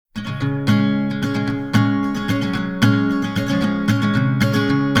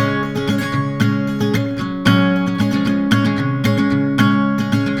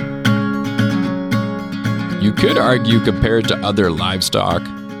could argue, compared to other livestock,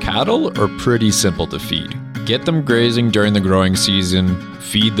 cattle are pretty simple to feed. Get them grazing during the growing season,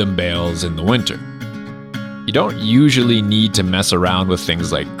 feed them bales in the winter. You don't usually need to mess around with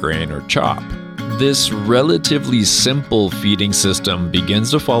things like grain or chop. This relatively simple feeding system begins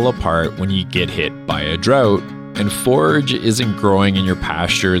to fall apart when you get hit by a drought and forage isn't growing in your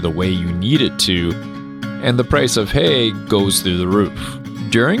pasture the way you need it to, and the price of hay goes through the roof.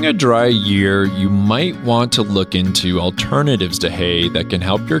 During a dry year, you might want to look into alternatives to hay that can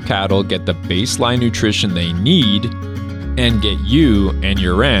help your cattle get the baseline nutrition they need and get you and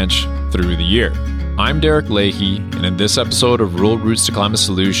your ranch through the year. I'm Derek Leahy, and in this episode of Rural Roots to Climate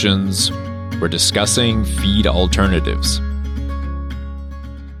Solutions, we're discussing feed alternatives.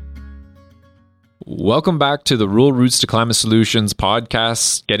 Welcome back to the Rural Roots to Climate Solutions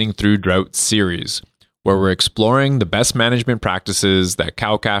podcast, Getting Through Drought series, where we're exploring the best management practices that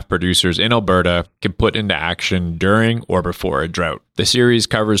cow-calf producers in Alberta can put into action during or before a drought. The series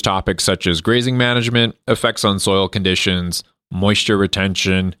covers topics such as grazing management, effects on soil conditions, moisture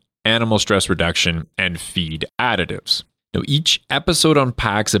retention, animal stress reduction, and feed additives. Now, each episode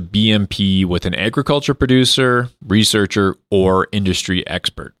unpacks a BMP with an agriculture producer, researcher, or industry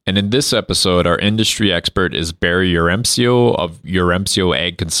expert. And in this episode, our industry expert is Barry Uremcio of Uremcio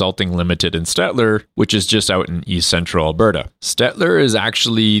Ag Consulting Limited in Stettler, which is just out in East Central Alberta. Stettler is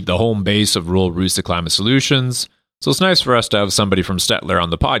actually the home base of Rural Roots to Climate Solutions, so it's nice for us to have somebody from Stettler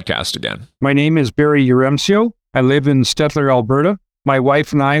on the podcast again. My name is Barry Uremcio. I live in Stettler, Alberta. My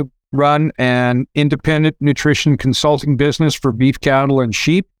wife and I run an independent nutrition consulting business for beef cattle and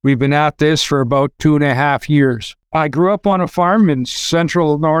sheep. We've been at this for about 2.5 years. I grew up on a farm in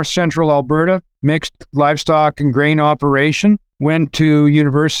north central Alberta, mixed livestock and grain operation. Went to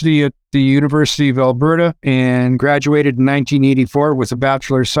university at the University of Alberta and graduated in 1984 with a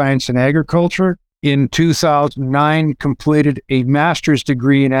Bachelor of Science in Agriculture. In 2009, completed a master's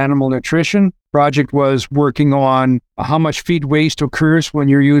degree in animal nutrition. Project was working on how much feed waste occurs when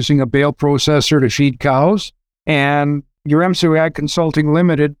you're using a bale processor to feed cows. And Uremcio Ag Consulting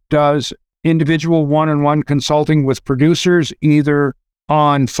Limited does individual one-on-one consulting with producers, either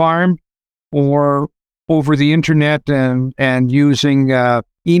on farm or over the internet and using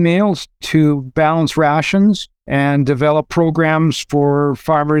emails to balance rations and develop programs for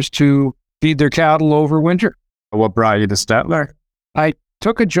farmers to feed their cattle over winter. What brought you to Stettler? I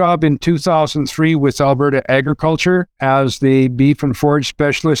took a job in 2003 with Alberta Agriculture as the beef and forage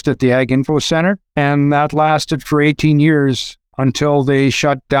specialist at the Ag Info Center, and that lasted for 18 years until they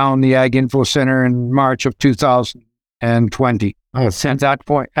shut down the Ag Info Center in March of 2020.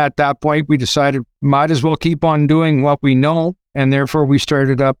 At that point, we decided might as well keep on doing what we know, and therefore we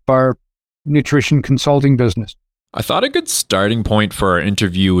started up our nutrition consulting business. I thought a good starting point for our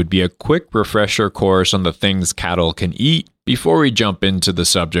interview would be a quick refresher course on the things cattle can eat before we jump into the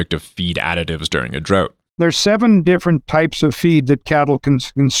subject of feed additives during a drought. There's 7 different types of feed that cattle can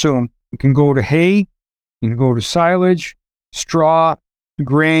consume. You can go to hay, you can go to silage, straw,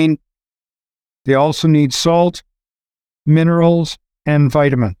 grain. They also need salt, minerals, and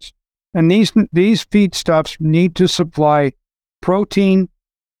vitamins. And these feedstuffs need to supply protein,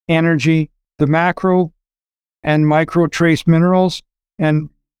 energy, the macro and micro trace minerals, and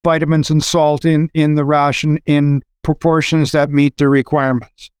vitamins and salt in the ration in proportions that meet the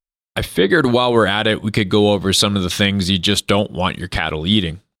requirements. I figured while we're at it, we could go over some of the things you just don't want your cattle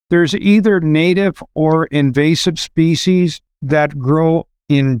eating. There's either native or invasive species that grow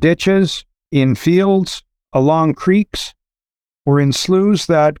in ditches, in fields, along creeks, or in sloughs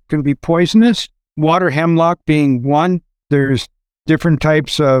that can be poisonous. Water hemlock being one. There's different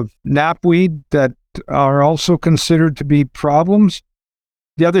types of knapweed that are also considered to be problems.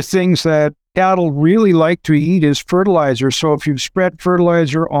 The other things that cattle really like to eat is fertilizer. So if you spread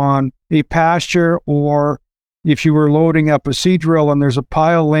fertilizer on a pasture, or if you were loading up a seed drill and there's a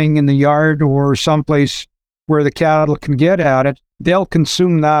pile laying in the yard or someplace where the cattle can get at it, they'll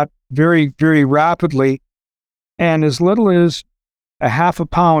consume that very, very rapidly. And as little as a half a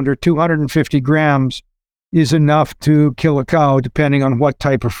pound or 250 grams is enough to kill a cow, depending on what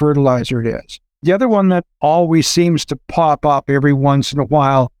type of fertilizer it is. The other one that always seems to pop up every once in a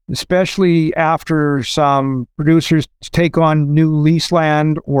while, especially after some producers take on new lease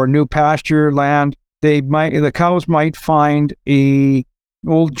land or new pasture land, the cows might find a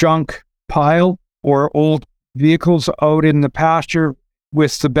old junk pile or old vehicles out in the pasture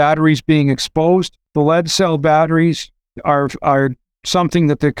with the batteries being exposed. The lead cell batteries are something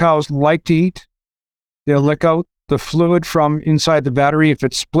that the cows like to eat. They'll lick out the fluid from inside the battery if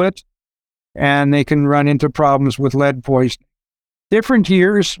it's split, and they can run into problems with lead poisoning. Different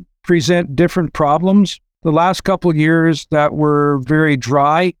years present different problems. The last couple of years that were very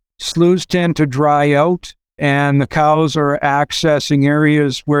dry, sloughs tend to dry out, and the cows are accessing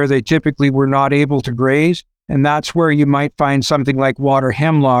areas where they typically were not able to graze. And that's where you might find something like water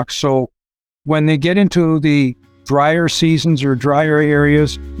hemlock. So when they get into the drier seasons or drier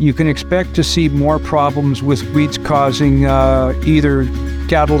areas, you can expect to see more problems with weeds causing either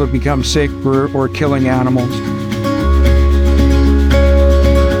cattle to become sick or killing animals.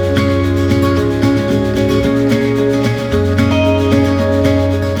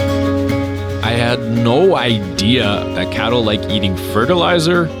 I had no idea that cattle like eating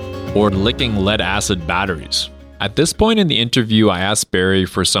fertilizer or licking lead-acid batteries. At this point in the interview, I asked Barry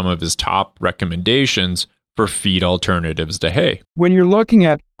for some of his top recommendations for feed alternatives to hay. When you're looking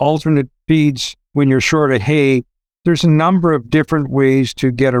at alternate feeds when you're short of hay, there's a number of different ways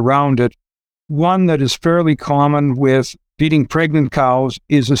to get around it. One that is fairly common with feeding pregnant cows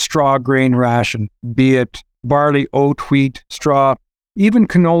is a straw grain ration, be it barley, oat, wheat, straw. Even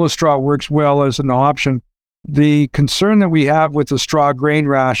canola straw works well as an option. The concern that we have with the straw grain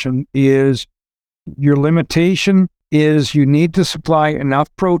ration is your limitation is you need to supply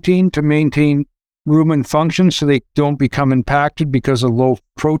enough protein to maintain rumen function so they don't become impacted because of low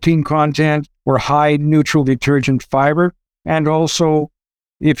protein content or high neutral detergent fiber. And also,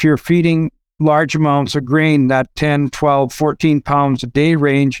 if you're feeding large amounts of grain, that 10, 12, 14 pounds a day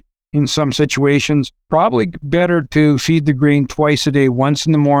range, in some situations, probably better to feed the grain twice a day, once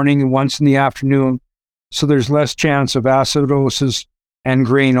in the morning and once in the afternoon, so there's less chance of acidosis and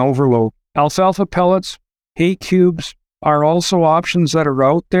grain overload. Alfalfa pellets, hay cubes are also options that are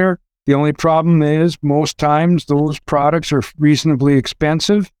out there. The only problem is most times those products are reasonably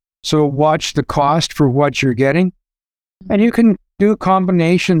expensive, so watch the cost for what you're getting. And you can do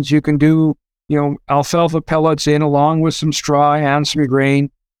combinations. You can do, alfalfa pellets in along with some straw and some grain.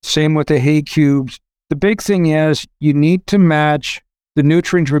 Same with the hay cubes. The big thing is you need to match the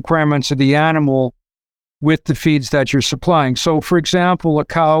nutrient requirements of the animal with the feeds that you're supplying. So, for example, a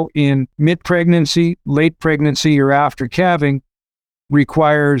cow in mid-pregnancy, late pregnancy, or after calving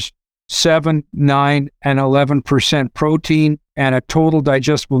requires 7, 9, and 11% protein and a total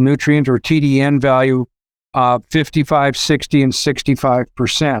digestible nutrient or TDN value of 55, 60, and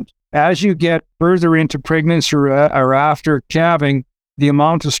 65%. As you get further into pregnancy or after calving, the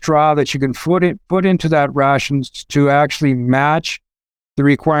amount of straw that you can put into that ration to actually match the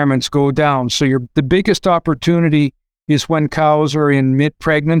requirements go down. So the biggest opportunity is when cows are in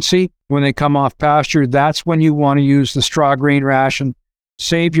mid-pregnancy, when they come off pasture. That's when you want to use the straw grain ration.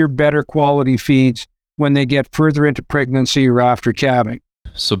 Save your better quality feeds when they get further into pregnancy or after calving.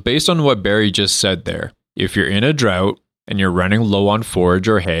 So based on what Barry just said there, if you're in a drought and you're running low on forage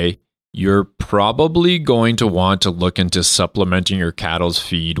or hay, you're probably going to want to look into supplementing your cattle's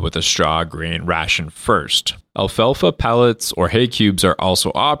feed with a straw grain ration first. Alfalfa pellets or hay cubes are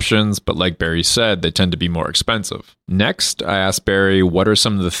also options, but like Barry said, they tend to be more expensive. Next, I asked Barry what are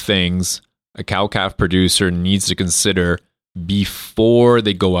some of the things a cow-calf producer needs to consider before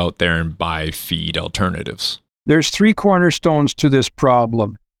they go out there and buy feed alternatives. There's 3 cornerstones to this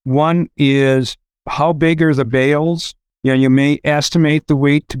problem. One is how big are the bales? You may estimate the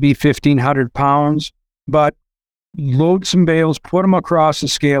weight to be 1,500 pounds, but load some bales, put them across the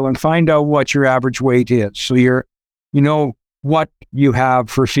scale, and find out what your average weight is. So you know what you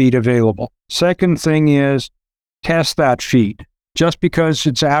have for feed available. Second thing is test that feed. Just because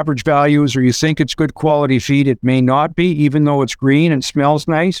it's average values or you think it's good quality feed, it may not be, even though it's green and smells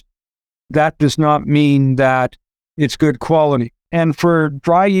nice. That does not mean that it's good quality. And for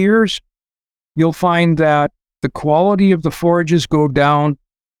dry years, you'll find that the quality of the forages go down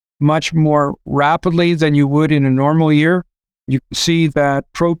much more rapidly than you would in a normal year. You can see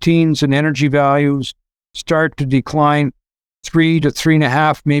that proteins and energy values start to decline 3 to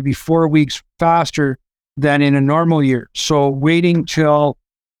 3.5, maybe 4 weeks faster than in a normal year. So waiting till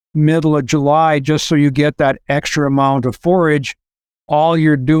middle of July just so you get that extra amount of forage, all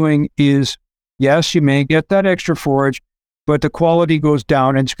you're doing is, yes, you may get that extra forage, but the quality goes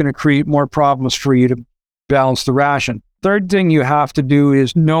down and it's going to create more problems for you to balance the ration. Third thing you have to do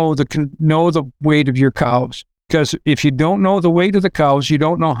is know the weight of your cows. Because if you don't know the weight of the cows, you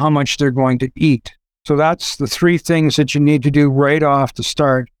don't know how much they're going to eat. So that's the 3 things that you need to do right off the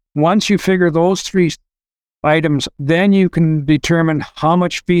start. Once you figure those 3 items, then you can determine how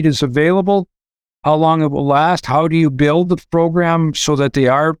much feed is available, how long it will last, how do you build the program so that they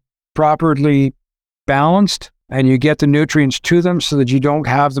are properly balanced and you get the nutrients to them so that you don't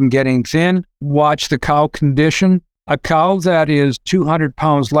have them getting thin. Watch the cow condition. A cow that is 200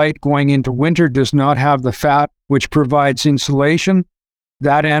 pounds light going into winter does not have the fat which provides insulation.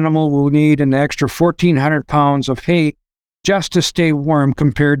 that animal will need an extra 1,400 pounds of hay just to stay warm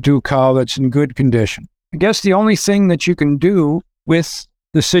compared to a cow that's in good condition. I guess the only thing that you can do with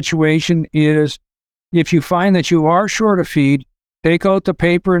the situation is, if you find that you are short of feed, take out the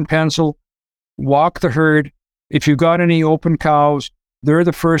paper and pencil, walk the herd. If you've got any open cows, they're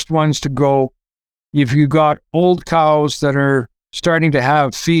the first ones to go. If you've got old cows that are starting to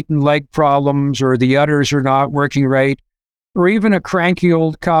have feet and leg problems, or the udders are not working right, or even a cranky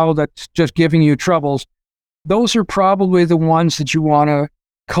old cow that's just giving you troubles, those are probably the ones that you want to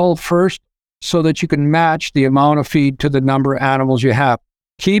cull first, so that you can match the amount of feed to the number of animals you have.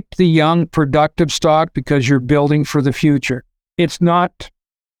 Keep the young, productive stock because you're building for the future. It's not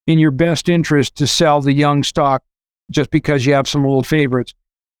in your best interest to sell the young stock just because you have some old favorites.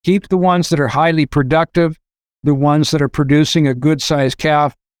 Keep the ones that are highly productive, the ones that are producing a good-sized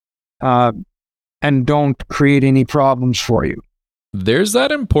calf, and don't create any problems for you. There's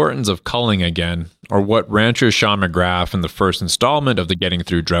that importance of culling again, or what rancher Sean McGrath in the first installment of the Getting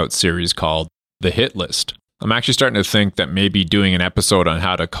Through Drought series called the hit list. I'm actually starting to think that maybe doing an episode on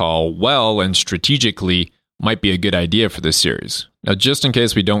how to cull well and strategically might be a good idea for this series. Now, just in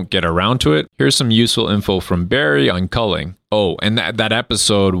case we don't get around to it, here's some useful info from Barry on culling. Oh, and that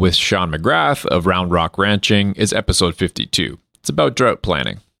episode with Sean McGrath of Round Rock Ranching is episode 52. It's about drought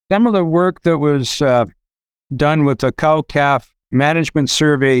planning. Some of the work that was done with the cow-calf management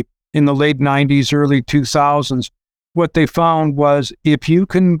survey in the late 90s, early 2000s, what they found was, if you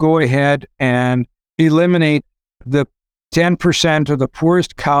can go ahead and eliminate the 10% of the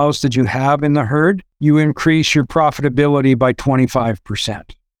poorest cows that you have in the herd, you increase your profitability by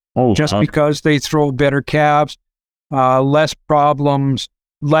 25%. Just because they throw better calves, less problems,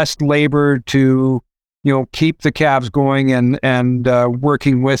 less labor to, keep the calves going and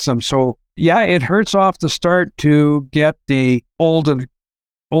working with them. So yeah, it hurts off the start to get the old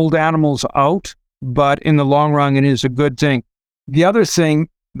animals out, but in the long run, it is a good thing. The other thing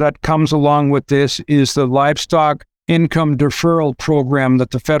that comes along with this is the livestock income deferral program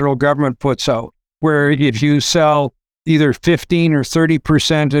that the federal government puts out, where if you sell either 15 or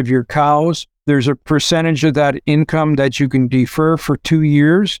 30% of your cows, there's a percentage of that income that you can defer for 2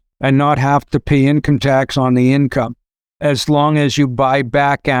 years and not have to pay income tax on the income, as long as you buy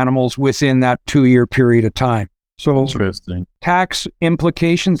back animals within that 2-year period of time. So tax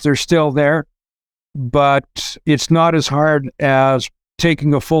implications, they're still there, but it's not as hard as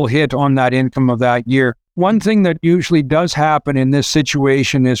taking a full hit on that income of that year. One thing that usually does happen in this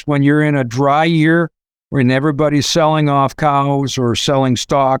situation is when you're in a dry year, when everybody's selling off cows or selling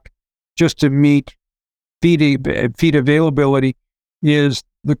stock just to meet feed availability, is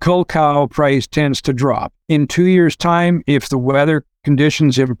the cull cow price tends to drop. In 2 years' time, if the weather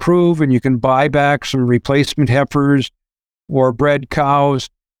conditions improve and you can buy back some replacement heifers or bred cows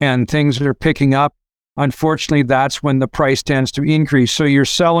and things are picking up, unfortunately, that's when the price tends to increase. So you're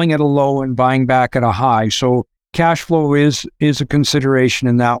selling at a low and buying back at a high. So cash flow is a consideration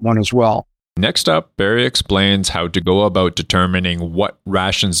in that one as well. Next up, Barry explains how to go about determining what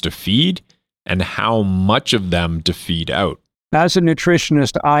rations to feed and how much of them to feed out. As a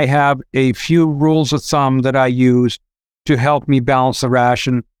nutritionist, I have a few rules of thumb that I use to help me balance the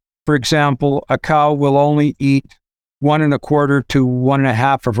ration. For example, a cow will only eat 1.25 to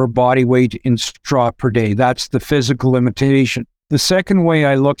 1.5 of her body weight in straw per day. That's the physical limitation. The second way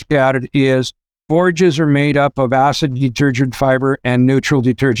I look at it is forages are made up of acid detergent fiber and neutral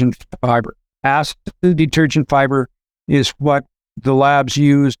detergent fiber. Acid detergent fiber is what the labs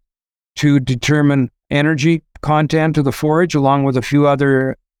use to determine energy content of the forage, along with a few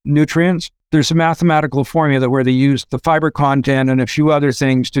other nutrients. There's a mathematical formula where they use the fiber content and a few other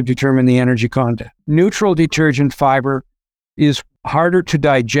things to determine the energy content. Neutral detergent fiber is harder to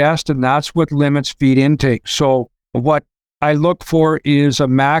digest, and that's what limits feed intake. So what I look for is a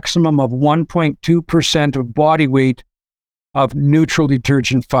maximum of 1.2% of body weight of neutral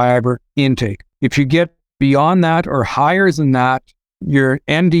detergent fiber intake. If you get beyond that or higher than that, your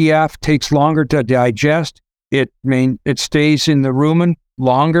NDF takes longer to digest. It stays in the rumen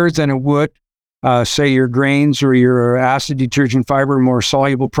longer than it would, say, your grains or your acid detergent fiber, more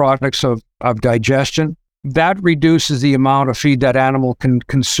soluble products of digestion. That reduces the amount of feed that animal can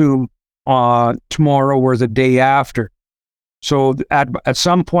consume tomorrow or the day after. So at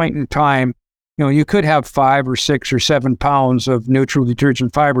some point in time, you could have 5 or 6 or 7 pounds of neutral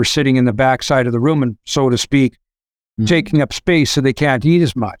detergent fiber sitting in the backside of the rumen, so to speak, taking up space so they can't eat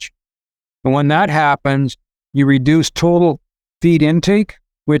as much. And when that happens, you reduce total feed intake,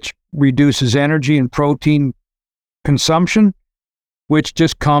 which reduces energy and protein consumption, which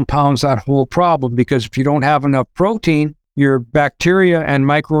just compounds that whole problem, because if you don't have enough protein, your bacteria and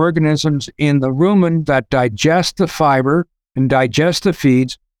microorganisms in the rumen that digest the fiber and digest the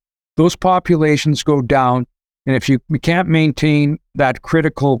feeds, those populations go down. And if you can't maintain that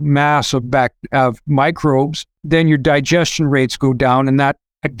critical mass of microbes, then your digestion rates go down, and that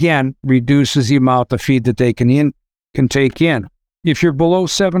again reduces the amount of feed that they can take in. If you're below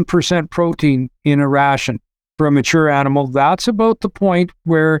 7% protein in a ration for a mature animal, that's about the point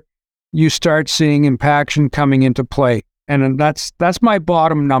where you start seeing impaction coming into play. And that's my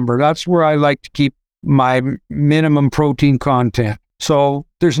bottom number. That's where I like to keep my minimum protein content. So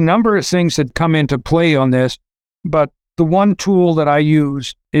there's a number of things that come into play on this, but the one tool that I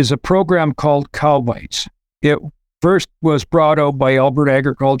use is a program called CowBites. It first was brought out by Alberta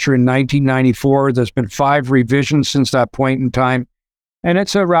Agriculture in 1994. There's been 5 revisions since that point in time. And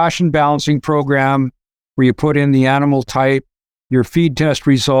it's a ration balancing program where you put in the animal type, your feed test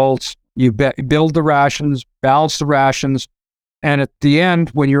results, you build the rations, balance the rations, and at the end,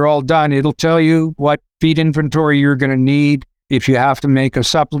 when you're all done, it'll tell you what feed inventory you're going to need, if you have to make a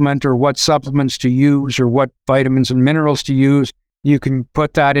supplement or what supplements to use or what vitamins and minerals to use. You can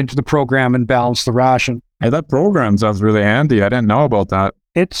put that into the program and balance the ration. Hey, that program sounds really handy. I didn't know about that.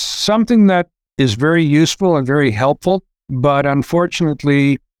 It's something that is very useful and very helpful, but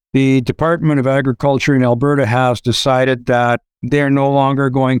unfortunately, the Department of Agriculture in Alberta has decided that they're no longer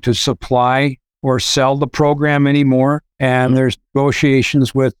going to supply or sell the program anymore. And there's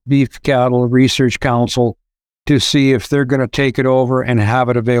negotiations with Beef Cattle Research Council to see if they're going to take it over and have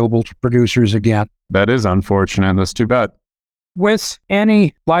it available to producers again. That is unfortunate. That's too bad. With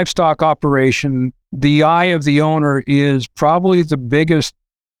any livestock operation, the eye of the owner is probably the biggest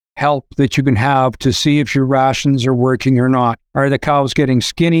help that you can have to see if your rations are working or not. Are the cows getting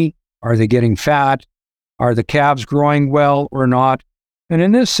skinny? Are they getting fat? Are the calves growing well or not? And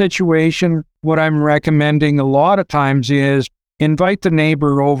in this situation, what I'm recommending a lot of times is invite the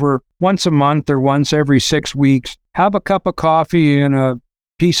neighbor over once a month or once every 6 weeks, have a cup of coffee and a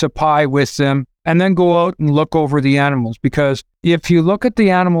piece of pie with them, and then go out and look over the animals. Because if you look at the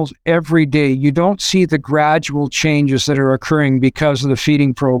animals every day, you don't see the gradual changes that are occurring because of the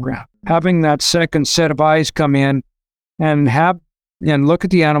feeding program. Having that second set of eyes come in and look at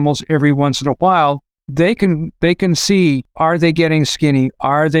the animals every once in a while, they can see, are they getting skinny?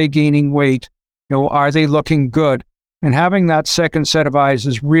 Are they gaining weight? Are they looking good? And having that second set of eyes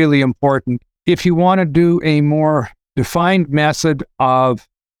is really important. If you want to do a more defined method of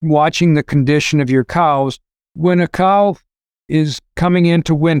watching the condition of your cows, when a cow is coming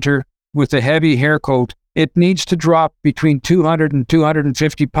into winter with a heavy hair coat, it needs to drop between 200 and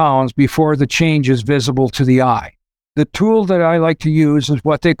 250 pounds before the change is visible to the eye. The tool that I like to use is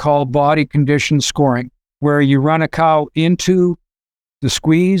what they call body condition scoring, where you run a cow into the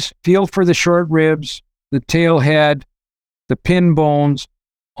squeeze, feel for the short ribs, the tail head, the pin bones.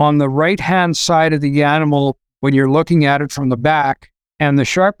 On the right-hand side of the animal, when you're looking at it from the back, and the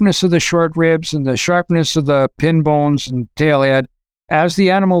sharpness of the short ribs and the sharpness of the pin bones and tail head, as the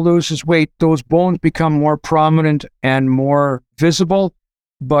animal loses weight, those bones become more prominent and more visible,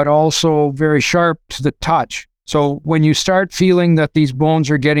 but also very sharp to the touch. So when you start feeling that these bones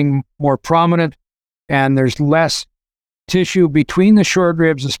are getting more prominent and there's less tissue between the short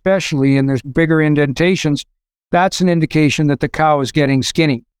ribs especially, and there's bigger indentations, that's an indication that the cow is getting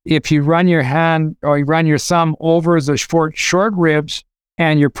skinny. If you run your hand or you run your thumb over the short ribs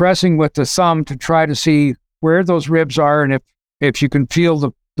and you're pressing with the thumb to try to see where those ribs are and if you can feel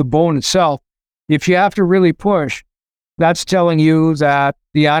the bone itself, if you have to really push, that's telling you that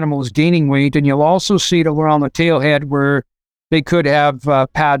the animal is gaining weight. And you'll also see it around the tail head where they could have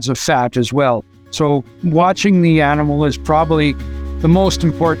pads of fat as well. So watching the animal is probably the most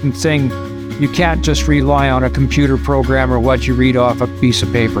important thing. You can't just rely on a computer program or what you read off a piece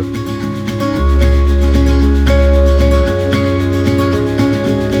of paper.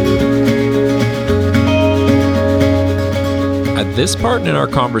 At this part in our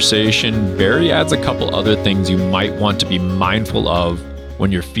conversation, Barry adds a couple other things you might want to be mindful of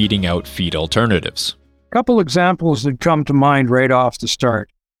when you're feeding out feed alternatives. A couple examples that come to mind right off the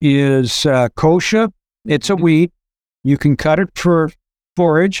start is kochia. It's a wheat. You can cut it for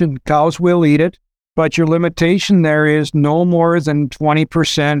forage and cows will eat it, but your limitation there is no more than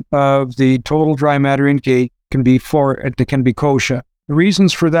 20% of the total dry matter intake can be kochia. The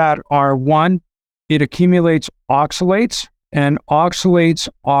reasons for that are, one, it accumulates oxalates, and oxalates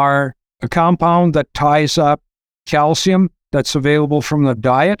are a compound that ties up calcium that's available from the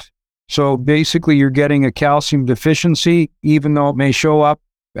diet. So basically you're getting a calcium deficiency, even though it may show up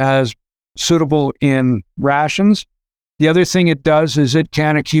as suitable in rations. The other thing it does is it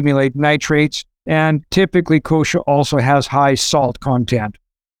can accumulate nitrates, And typically kochia also has high salt content.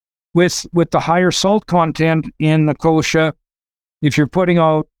 With the higher salt content in the kochia, if you're putting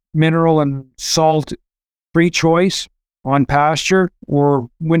out mineral and salt free choice on pasture or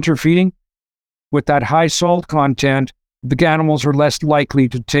winter feeding, with that high salt content, the animals are less likely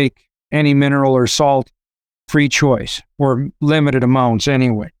to take any mineral or salt free choice, or limited amounts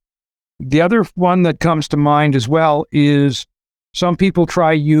anyway. The other one that comes to mind as well is some people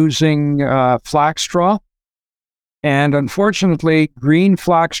try using flax straw. And unfortunately, green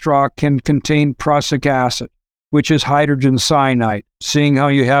flax straw can contain prussic acid, which is hydrogen cyanide. Seeing how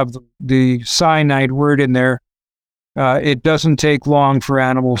you have the cyanide word in there, it doesn't take long for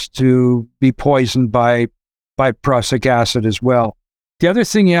animals to be poisoned by prussic acid as well. The other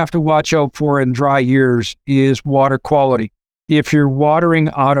thing you have to watch out for in dry years is water quality. If you're watering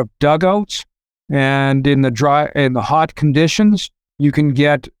out of dugouts and in the hot conditions, you can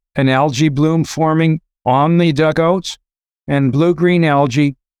get an algae bloom forming on the dugouts, and blue-green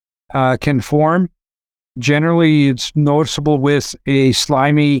algae can form. Generally, it's noticeable with a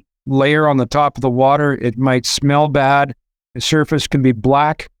slimy layer on the top of the water. It might smell bad. The surface can be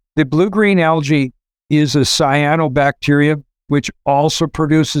black. The blue-green algae is a cyanobacteria, which also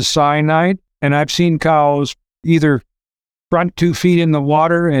produces cyanide. And I've seen cows either front 2 feet in the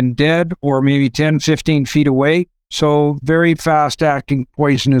water and dead, or maybe 10, 15 feet away. So very fast-acting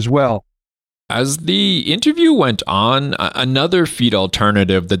poison as well. As the interview went on, another feed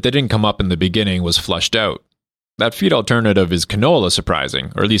alternative that didn't come up in the beginning was flushed out. That feed alternative is canola,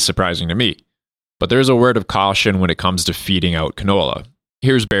 surprising, or at least surprising to me. But there's a word of caution when it comes to feeding out canola.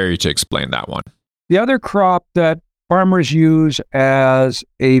 Here's Barry to explain that one. The other crop that farmers use as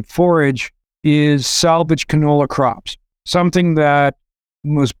a forage is salvage canola crops. Something that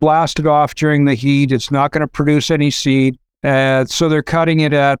was blasted off during the heat. It's not going to produce any seed. So they're cutting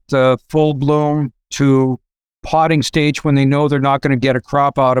it at full bloom to potting stage when they know they're not going to get a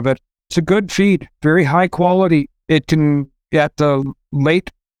crop out of it. It's a good feed, very high quality. It can, at the late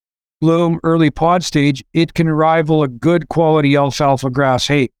bloom, early pod stage, it can rival a good quality alfalfa grass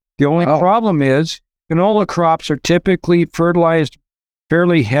hay. The only problem is canola crops are typically fertilized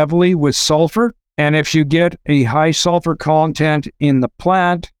fairly heavily with sulfur. And if you get a high sulfur content in the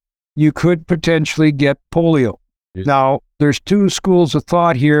plant, you could potentially get polio. Now, there's two schools of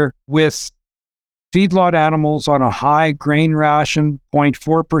thought here. With feedlot animals on a high grain ration,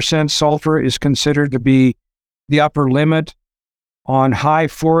 0.4% sulfur is considered to be the upper limit. On high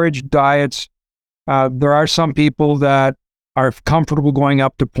forage diets, there are some people that are comfortable going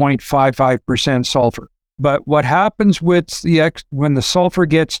up to 0.55% sulfur. But what happens with when the sulfur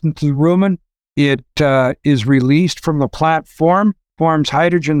gets into the rumen, it is released from the plant forms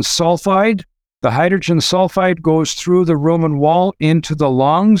hydrogen sulfide. The hydrogen sulfide goes through the rumen wall into the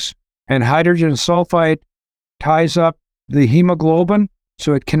lungs, and hydrogen sulfide ties up the hemoglobin,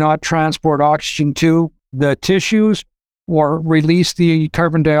 so it cannot transport oxygen to the tissues or release the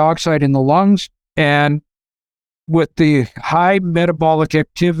carbon dioxide in the lungs. And with the high metabolic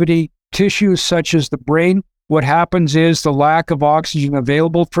activity tissues such as the brain, what happens is the lack of oxygen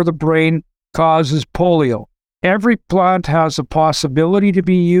available for the brain causes polio. Every plant has a possibility to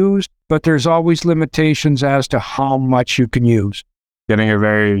be used, but there's always limitations as to how much you can use. Getting a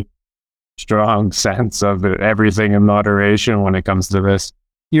very strong sense of everything in moderation when it comes to this.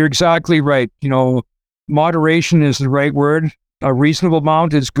 You're exactly right. Moderation is the right word. A reasonable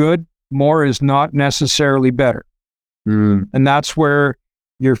amount is good. More is not necessarily better. And that's where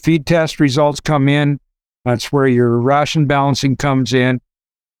your feed test results come in. That's where your ration balancing comes in.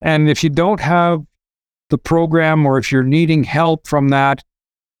 And if you don't have the program, or if you're needing help from that,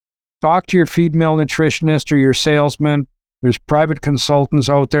 talk to your feed mill nutritionist or your salesman. There's private consultants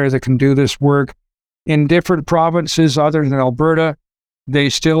out there that can do this work. In different provinces other than Alberta, they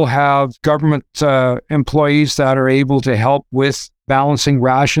still have government employees that are able to help with balancing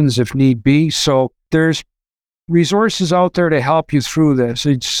rations if need be. So there's resources out there to help you through this.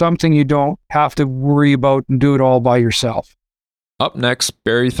 It's something you don't have to worry about and do it all by yourself. Up next,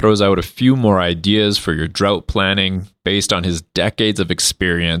 Barry throws out a few more ideas for your drought planning based on his decades of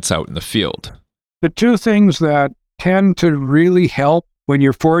experience out in the field. The two things that tend to really help when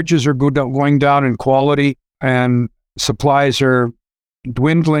your forages are going down in quality and supplies are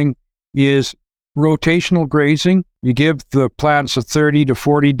dwindling is rotational grazing. You give the plants a 30 to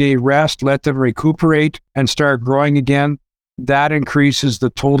 40 day rest, let them recuperate and start growing again. That increases the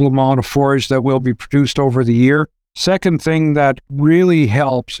total amount of forage that will be produced over the year. Second thing that really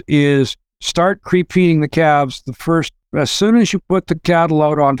helps is start creep feeding the calves as soon as you put the cattle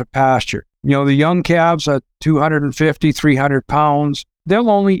out onto pasture. The young calves at 250, 300 pounds, they'll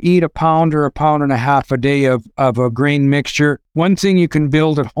only eat a pound or a pound and a half a day of a grain mixture. One thing you can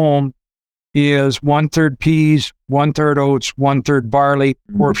build at home is 1/3 peas, 1/3 oats, 1/3 barley,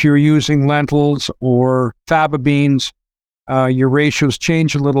 or if you're using lentils or faba beans, your ratios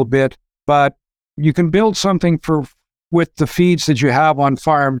change a little bit, but you can build something with the feeds that you have on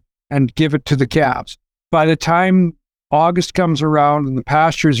farm and give it to the calves. By the time August comes around and the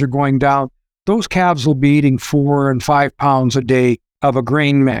pastures are going down, those calves will be eating 4 and 5 pounds a day of a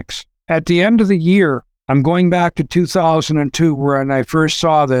grain mix. At the end of the year, I'm going back to 2002 when I first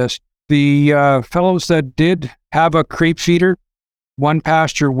saw this. The fellows that did have a creep feeder, one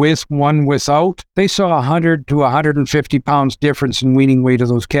pasture with, one without, they saw 100 to 150 pounds difference in weaning weight of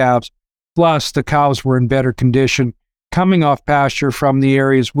those calves. Plus, the cows were in better condition coming off pasture from the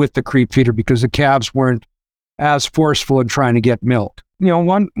areas with the creep feeder because the calves weren't as forceful in trying to get milk.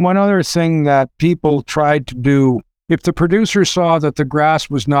 One other thing that people tried to do, if the producer saw that the grass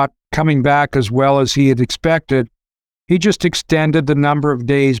was not coming back as well as he had expected, he just extended the number of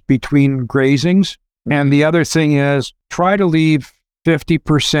days between grazings. And the other thing is, try to leave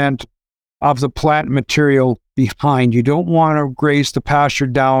 50% of the plant material behind. You don't want to graze the pasture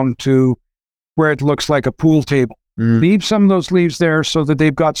down to where it looks like a pool table. Leave some of those leaves there so that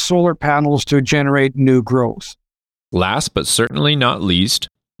they've got solar panels to generate new growth. Last but certainly not least,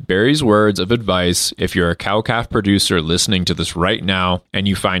 Barry's words of advice if you're a cow-calf producer listening to this right now and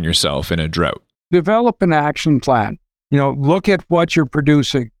you find yourself in a drought. Develop an action plan. Look at what you're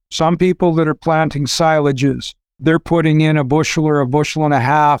producing. Some people that are planting silages, they're putting in a bushel or a bushel and a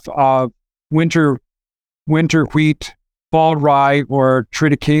half of winter wheat, fall rye, or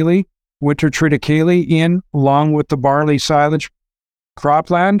winter triticale in, along with the barley silage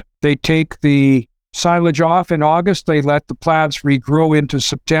cropland. They take the silage off in August, they let the plants regrow into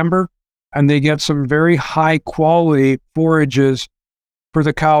September, and they get some very high quality forages for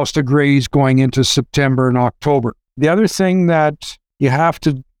the cows to graze going into September and October. The other thing that you have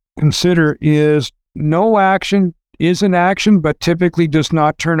to consider is no action is an action, but typically does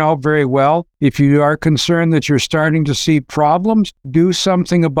not turn out very well. If you are concerned that you're starting to see problems, do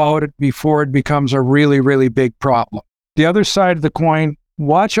something about it before it becomes a really, really big problem. The other side of the coin,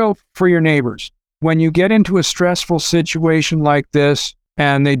 watch out for your neighbors. When you get into a stressful situation like this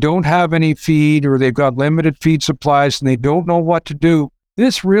and they don't have any feed or they've got limited feed supplies and they don't know what to do,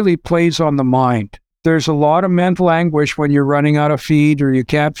 this really plays on the mind. There's a lot of mental anguish when you're running out of feed or you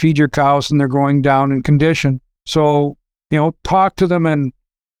can't feed your cows and they're going down in condition. So, talk to them, and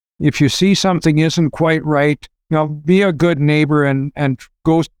if you see something isn't quite right, be a good neighbor and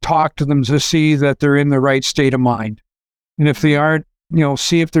go talk to them to see that they're in the right state of mind. And if they aren't,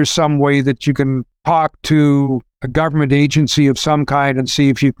 see if there's some way that you can talk to a government agency of some kind and see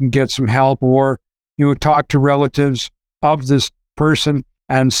if you can get some help, or talk to relatives of this person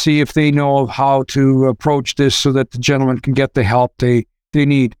and see if they know how to approach this so that the gentleman can get the help they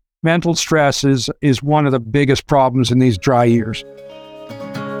need. Mental stress is one of the biggest problems in these dry years.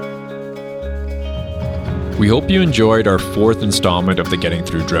 We hope you enjoyed our 4th installment of the Getting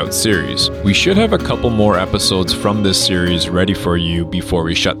Through Drought series. We should have a couple more episodes from this series ready for you before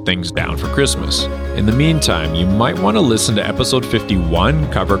we shut things down for Christmas. In the meantime, you might want to listen to episode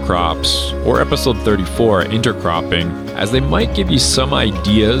 51, Cover Crops, or episode 34, Intercropping, as they might give you some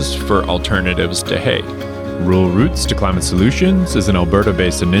ideas for alternatives to hay. Rural Roots to Climate Solutions is an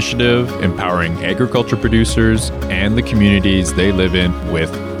Alberta-based initiative empowering agriculture producers and the communities they live in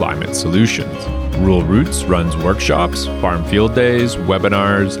with climate solutions. Rural Roots runs workshops, farm field days,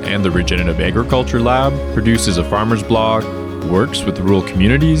 webinars, and the Regenerative Agriculture Lab, produces a farmer's blog, works with rural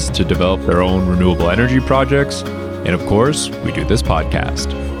communities to develop their own renewable energy projects, and of course, we do this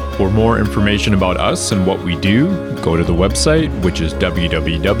podcast. For more information about us and what we do, go to the website, which is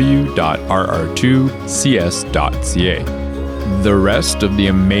www.rr2cs.ca. The rest of the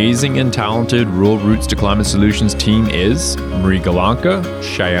amazing and talented Rural Roots to Climate Solutions team is Marie Galanka,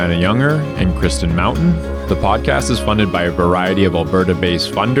 Cheyenne Younger, and Kristen Mountain. The podcast is funded by a variety of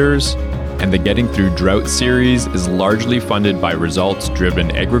Alberta-based funders, and the Getting Through Drought series is largely funded by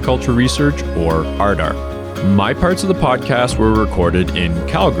Results-Driven Agriculture Research, or RDAR. My parts of the podcast were recorded in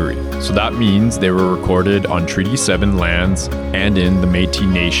Calgary, so that means they were recorded on Treaty 7 lands and in the Métis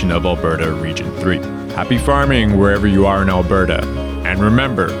Nation of Alberta Region 3. Happy farming wherever you are in Alberta. And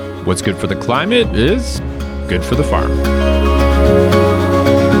remember, what's good for the climate is good for the farm.